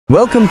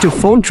Welcome to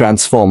Phone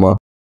Transformer,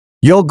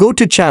 your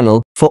go-to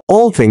channel for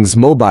all things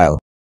mobile.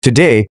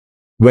 Today,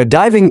 we're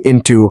diving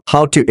into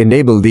how to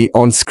enable the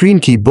on-screen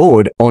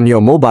keyboard on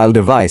your mobile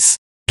device.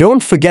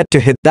 Don't forget to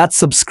hit that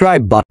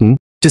subscribe button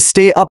to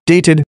stay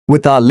updated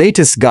with our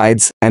latest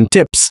guides and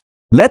tips.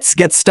 Let's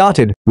get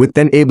started with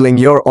enabling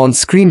your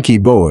on-screen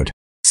keyboard.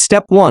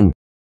 Step 1.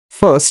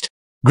 First,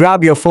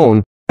 grab your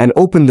phone and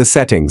open the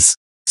settings.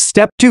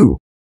 Step 2.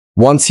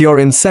 Once you're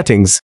in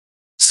settings,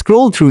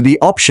 scroll through the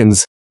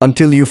options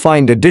until you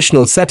find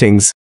additional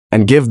settings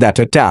and give that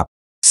a tap.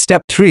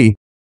 Step 3.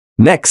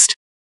 Next,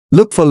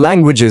 look for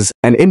languages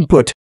and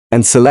input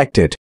and select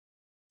it.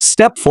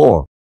 Step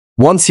 4.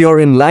 Once you're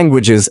in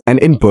languages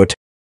and input,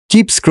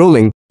 keep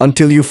scrolling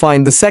until you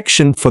find the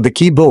section for the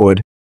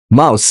keyboard,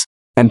 mouse,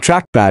 and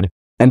trackpad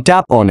and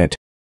tap on it.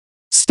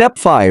 Step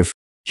 5.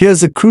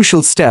 Here's a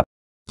crucial step.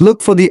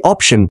 Look for the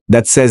option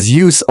that says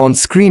Use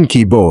on-screen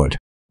keyboard.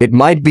 It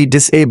might be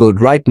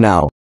disabled right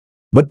now,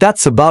 but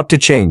that's about to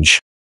change.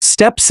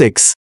 Step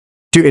 6.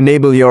 To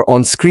enable your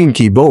on-screen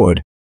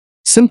keyboard,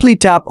 simply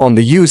tap on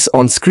the Use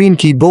on-screen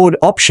keyboard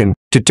option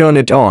to turn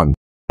it on.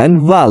 And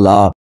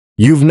voila!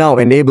 You've now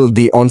enabled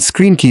the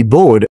on-screen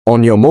keyboard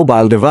on your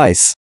mobile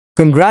device.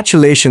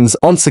 Congratulations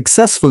on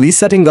successfully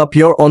setting up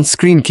your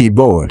on-screen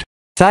keyboard.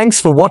 Thanks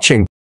for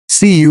watching.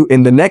 See you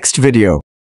in the next video.